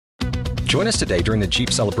Join us today during the Jeep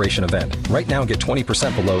Celebration event. Right now, get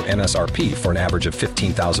 20% below MSRP for an average of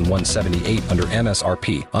 $15,178 under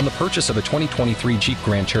MSRP on the purchase of a 2023 Jeep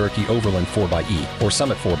Grand Cherokee Overland 4xE or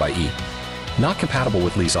Summit 4xE. Not compatible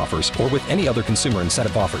with lease offers or with any other consumer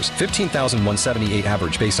incentive offers. $15,178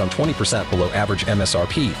 average based on 20% below average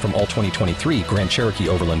MSRP from all 2023 Grand Cherokee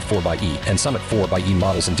Overland 4xE and Summit 4xE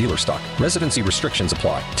models in dealer stock. Residency restrictions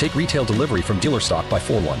apply. Take retail delivery from dealer stock by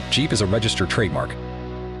 4/1. Jeep is a registered trademark.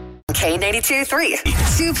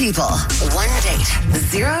 K82-3. Two people, one date,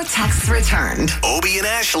 0 texts returned. Obie and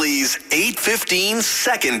Ashley's 8:15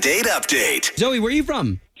 second date update. Zoe, where are you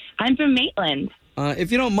from? I'm from Maitland. If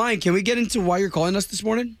you don't mind, can we get into why you're calling us this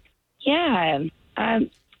morning? Yeah.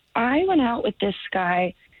 I went out with this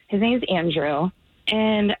guy. His name is Andrew.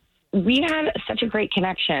 And we had such a great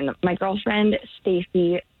connection. My girlfriend,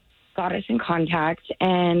 Stacy, got us in contact.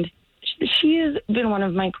 And she's been one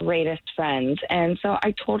of my greatest friends. And so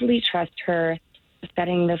I totally trust her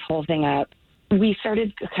setting this whole thing up. We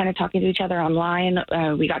started kind of talking to each other online.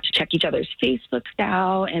 We got to check each other's Facebooks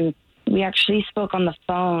out. And we actually spoke on the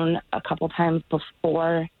phone a couple times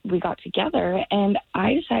before we got together, and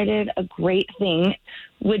I decided a great thing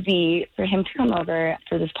would be for him to come over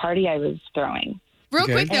for this party I was throwing. Real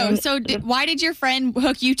quick, though, so why did your friend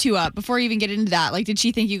hook you two up before you even get into that? Like, did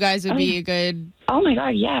she think you guys would be a good... Oh, my God,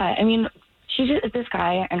 yeah. I mean, this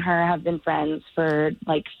guy and her have been friends for,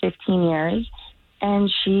 like, 15 years,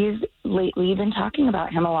 and she's lately been talking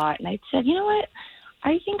about him a lot, and I said, you know what?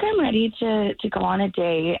 I think I'm ready to go on a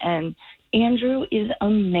date, and Andrew is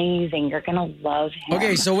amazing. You're going to love him.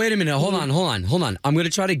 Okay, so wait a minute. Hold on. I'm going to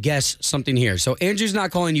try to guess something here. So Andrew's not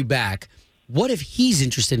calling you back. What if he's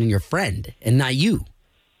interested in your friend and not you?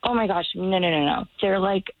 Oh, my gosh. No. They're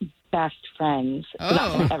like best friends. Oh.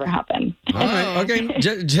 That won't ever happen. All right, okay.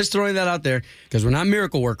 Just throwing that out there because we're not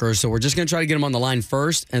miracle workers, so we're just going to try to get him on the line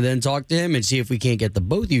first and then talk to him and see if we can't get the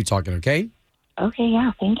both of you talking, okay? Okay,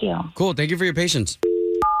 yeah, thank you. Cool, thank you for your patience.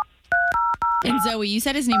 And Zoe, you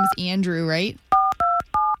said his name was Andrew, right?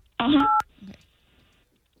 Uh-huh. Okay.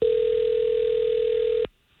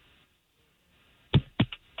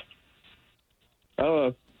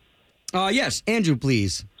 Hello. Yes, Andrew,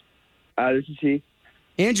 please. This is he.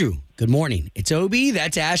 Andrew, good morning. It's Obie.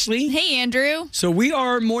 That's Ashley. Hey, Andrew. So we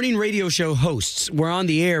are morning radio show hosts. We're on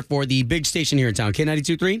the air for the big station here in town,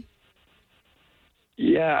 K92.3.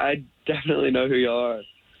 Yeah, I definitely know who y'all are.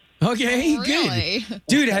 Okay, really? Good.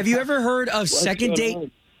 Dude, have you ever heard of Second Date?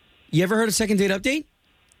 You ever heard of Second Date Update?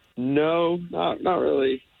 No, not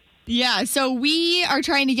really. Yeah, so we are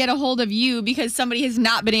trying to get a hold of you because somebody has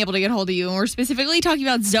not been able to get a hold of you. And we're specifically talking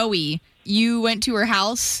about Zoe. You went to her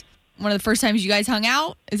house one of the first times you guys hung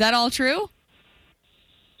out. Is that all true?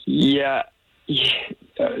 Yeah,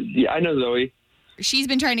 I know Zoe. She's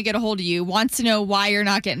been trying to get a hold of you, wants to know why you're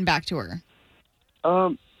not getting back to her.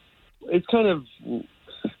 It's kind of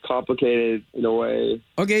complicated in a way.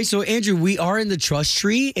 Okay, so Andrew, we are in the trust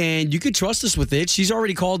tree, and you could trust us with it. She's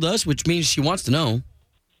already called us, which means she wants to know.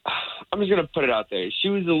 I'm just going to put it out there. She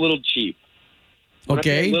was a little cheap.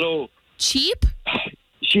 Okay. Cheap?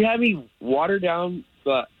 She had me water down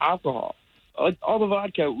the alcohol. Like all the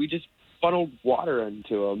vodka, we just funneled water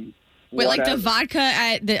into them. Wait, like the vodka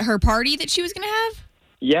at her party that she was going to have?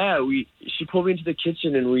 Yeah, she pulled me into the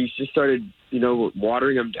kitchen, and we just started,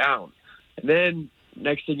 watering them down. And then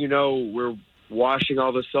next thing you know, we're washing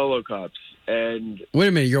all the Solo cups. And wait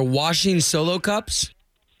a minute, you're washing Solo cups?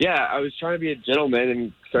 Yeah, I was trying to be a gentleman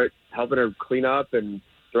and start helping her clean up and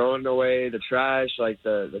throwing away the trash, like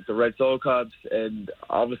the red Solo cups. And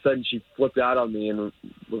all of a sudden, she flipped out on me and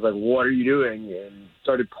was like, "What are you doing?" And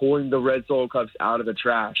started pulling the red Solo cups out of the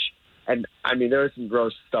trash. And I mean, there was some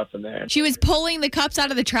gross stuff in there. She was pulling the cups out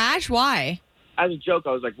of the trash? Why? As a joke,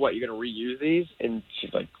 I was like, "What, you're going to reuse these?" And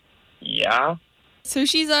she's like, "Yeah." So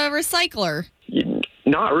she's a recycler.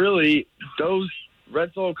 Not really. Those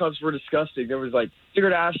red Solo cups were disgusting. There was like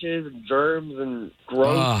cigarette ashes and germs and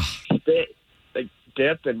gross spit, like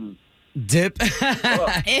dip and... Dip?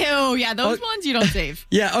 Ew, yeah, those ones you don't save.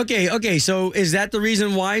 Yeah, okay. So is that the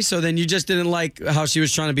reason why? So then you just didn't like how she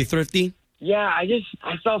was trying to be thrifty? Yeah, I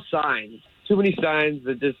saw signs. Too many signs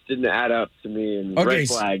that just didn't add up to me and red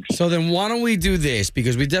flags. So then why don't we do this?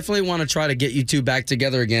 Because we definitely want to try to get you two back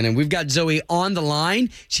together again. And we've got Zoe on the line.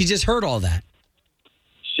 She just heard all that.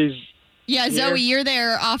 She's Yeah, here. Zoe, you're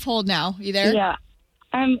there off hold now. You there? Yeah.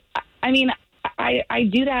 I mean, I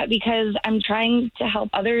do that because I'm trying to help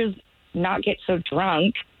others not get so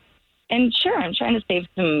drunk. And sure, I'm trying to save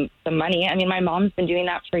some money. I mean, my mom's been doing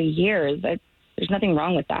that for years. There's nothing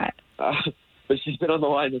wrong with that. But she's been on the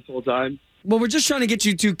line this whole time. Well, we're just trying to get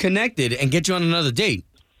you two connected and get you on another date.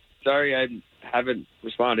 Sorry, I'm haven't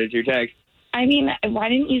responded to your text. I mean, why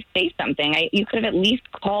didn't you say something? You could have at least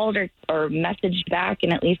called or messaged back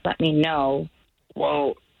and at least let me know.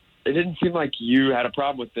 Well, it didn't seem like you had a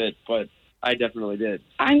problem with it, but I definitely did.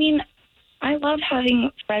 I mean, I love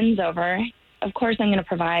having friends over. Of course, I'm going to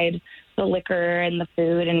provide the liquor and the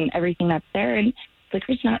food and everything that's there. And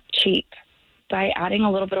liquor's not cheap. By adding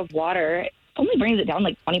a little bit of water, it only brings it down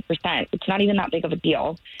like 20%. It's not even that big of a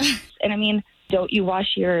deal. And I mean, don't you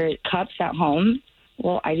wash your cups at home?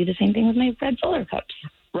 Well, I do the same thing with my red Solar cups.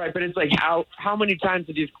 Right, but it's like how many times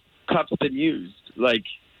have these cups been used? Like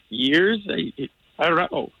years? I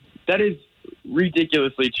don't know. That is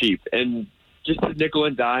ridiculously cheap. And just to nickel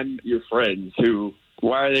and dime your friends who,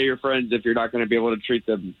 why are they your friends if you're not going to be able to treat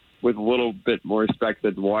them with a little bit more respect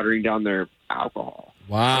than watering down their alcohol?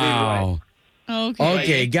 Wow.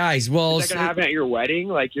 Okay, guys. Well, is that going to happen at your wedding?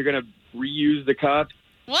 Like you're going to reuse the cup?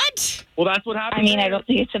 What? Well, that's what happened. I mean, I don't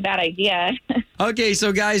think it's a bad idea. Okay,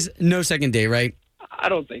 so guys, no second date, right? I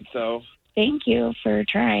don't think so. Thank you for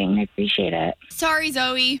trying. I appreciate it. Sorry,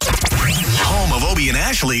 Zoe. Home of Obie and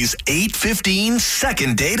Ashley's 8:15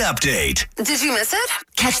 second date update. Did you miss it?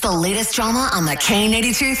 Catch the latest drama on the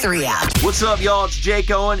K82-3 app. What's up, y'all? It's Jake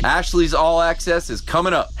Owen. Ashley's All Access is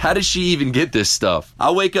coming up. How does she even get this stuff?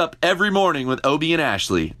 I wake up every morning with Obie and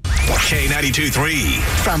Ashley. K92-3.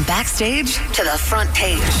 From backstage to the front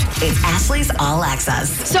page, it's Ashley's All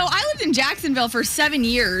Access. So I lived in Jacksonville for 7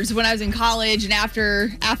 years when I was in college and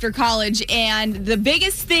after college. And the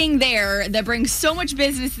biggest thing there that brings so much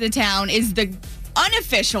business to the town is the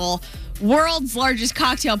unofficial world's largest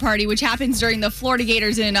cocktail party, which happens during the Florida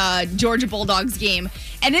Gators and Georgia Bulldogs game.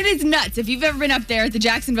 And it is nuts. If you've ever been up there at the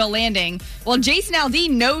Jacksonville Landing, well, Jason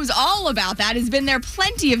Aldean knows all about that, has been there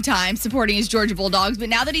plenty of times supporting his Georgia Bulldogs. But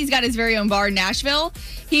now that he's got his very own bar in Nashville,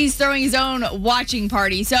 he's throwing his own watching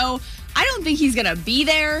party. So I don't think he's going to be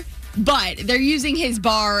there, but they're using his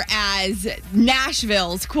bar as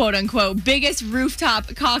Nashville's quote-unquote biggest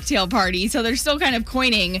rooftop cocktail party. So they're still kind of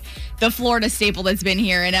coining the Florida staple that's been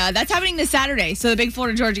here. And that's happening this Saturday. So the big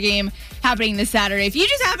Florida-Georgia game happening this Saturday. If you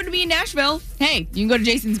just happen to be in Nashville, hey, you can go to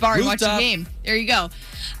Jason's bar and watch the game. There you go.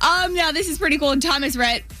 Now, this is pretty cool. Thomas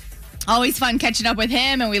Rhett, always fun catching up with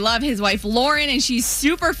him, and we love his wife, Lauren, and she's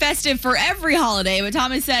super festive for every holiday, but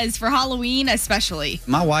Thomas says for Halloween especially.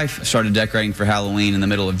 My wife started decorating for Halloween in the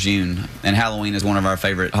middle of June, and Halloween is one of our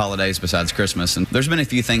favorite holidays besides Christmas. And there's been a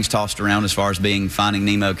few things tossed around as far as being Finding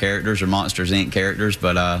Nemo characters or Monsters, Inc. characters,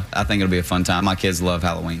 but I think it'll be a fun time. My kids love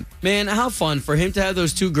Halloween. Man, how fun for him to have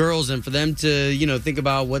those two girls and for them to, think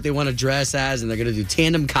about what they want to dress as, and they're going to do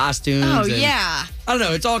tandem costumes. Oh, yeah. I don't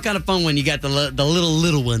know. It's all kind of fun when you got the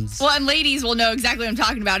little ones. Well, and ladies will know exactly what I'm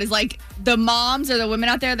talking about. Is like the moms or the women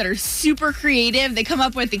out there that are super creative. They come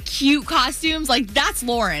up with the cute costumes. Like, that's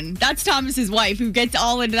Lauren. That's Thomas's wife who gets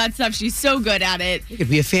all into that stuff. She's so good at it. It could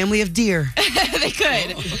be a family of deer. They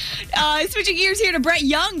could. Switching gears here to Brett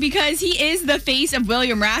Young, because he is the face of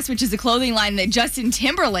William Rast, which is a clothing line that Justin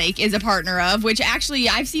Timberlake is a partner of, which actually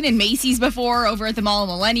I've seen in Macy's before over at the Mall of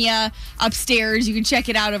Millennia upstairs. You can check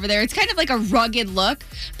it out over there. It's kind of like a rugged look,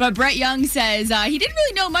 but Brett Young says he didn't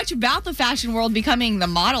really know much about the fashion world becoming the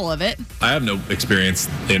model of it. I have no experience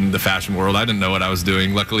in the fashion world. I didn't know what I was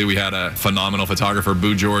doing. Luckily, we had a phenomenal photographer,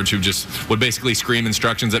 Boo George, who just would basically scream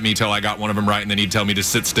instructions at me till I got one of them right, and then he'd tell me to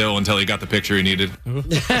sit still until he got the picture he needed.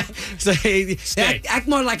 So, act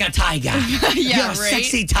more like a tiger. Yeah, You're a right?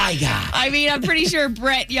 sexy tiger. I mean, I'm pretty sure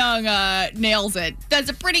Brett Young nails it. Does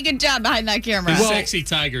a pretty good job behind that camera. The sexy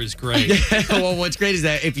tiger is great. Well, what's great is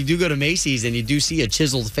that if you do go to Macy's and you do see a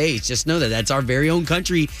chiseled face, just know that that's our very own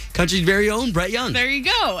country's very own Brett Young. There you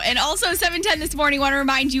go. And also 7:10 this morning, want to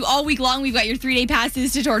remind you all week long we've got your 3-day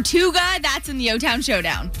passes to Tortuga. That's in the O-Town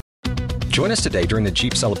Showdown. Join us today during the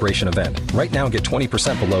Jeep Celebration event. Right now, get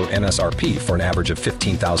 20% below MSRP for an average of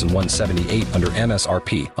 $15,178 under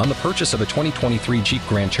MSRP on the purchase of a 2023 Jeep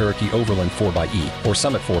Grand Cherokee Overland 4xE or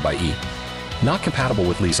Summit 4xE. Not compatible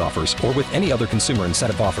with lease offers or with any other consumer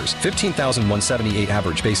incentive offers. $15,178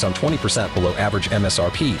 average based on 20% below average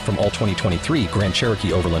MSRP from all 2023 Grand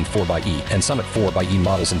Cherokee Overland 4xE and Summit 4xE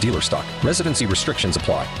models in dealer stock. Residency restrictions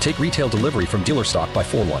apply. Take retail delivery from dealer stock by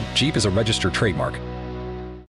 4/1. Jeep is a registered trademark.